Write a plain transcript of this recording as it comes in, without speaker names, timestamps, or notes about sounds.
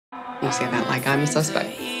You say that like I'm a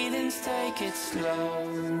suspect.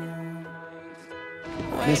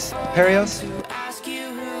 Miss Perios?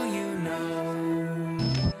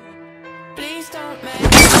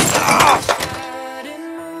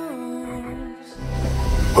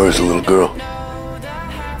 Where's the little girl?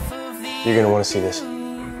 You're gonna want to see this.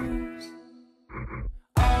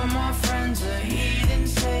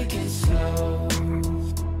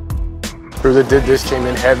 Crew that did this came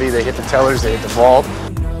in heavy. They hit the tellers, they hit the vault.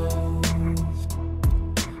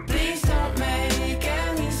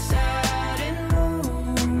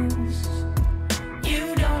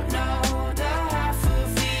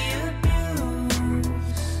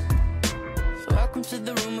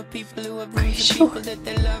 Are you sure?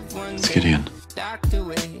 Let's get in.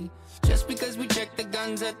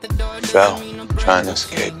 Val, trying to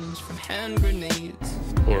escape.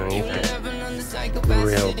 You know, you've had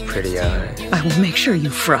real pretty eyes. I will make sure you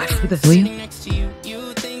fry for this, will you?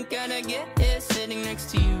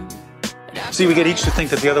 See, we get each to think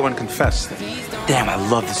that the other one confessed. Damn, I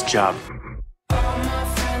love this job.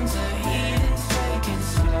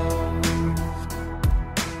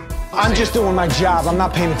 I'm just doing my job. I'm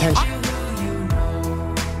not paying attention.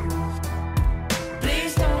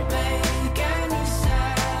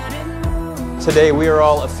 Today we are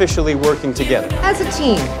all officially working together. As a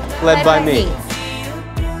team. Led by me.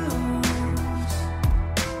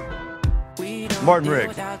 Martin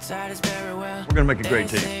Riggs. We're gonna make a great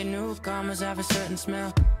team.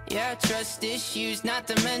 Yeah, trust issues, not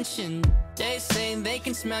to mention. They say they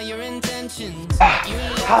can smell your intentions.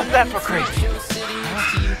 How's that for crazy?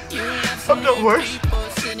 I'm no worse.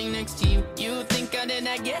 Sitting next to you. You think I did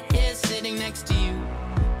not get here sitting next to you.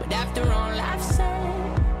 But after all I've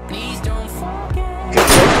said, please don't forget.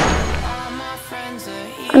 All my friends are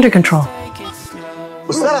here. Under control.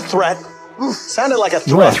 Was that a threat? Sounded like a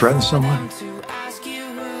You want threat. to threaten someone?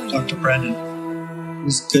 Dr. Brendan, it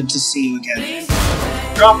was good to see you again.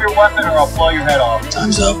 Drop your weapon or I'll blow your head off.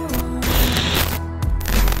 Time's up.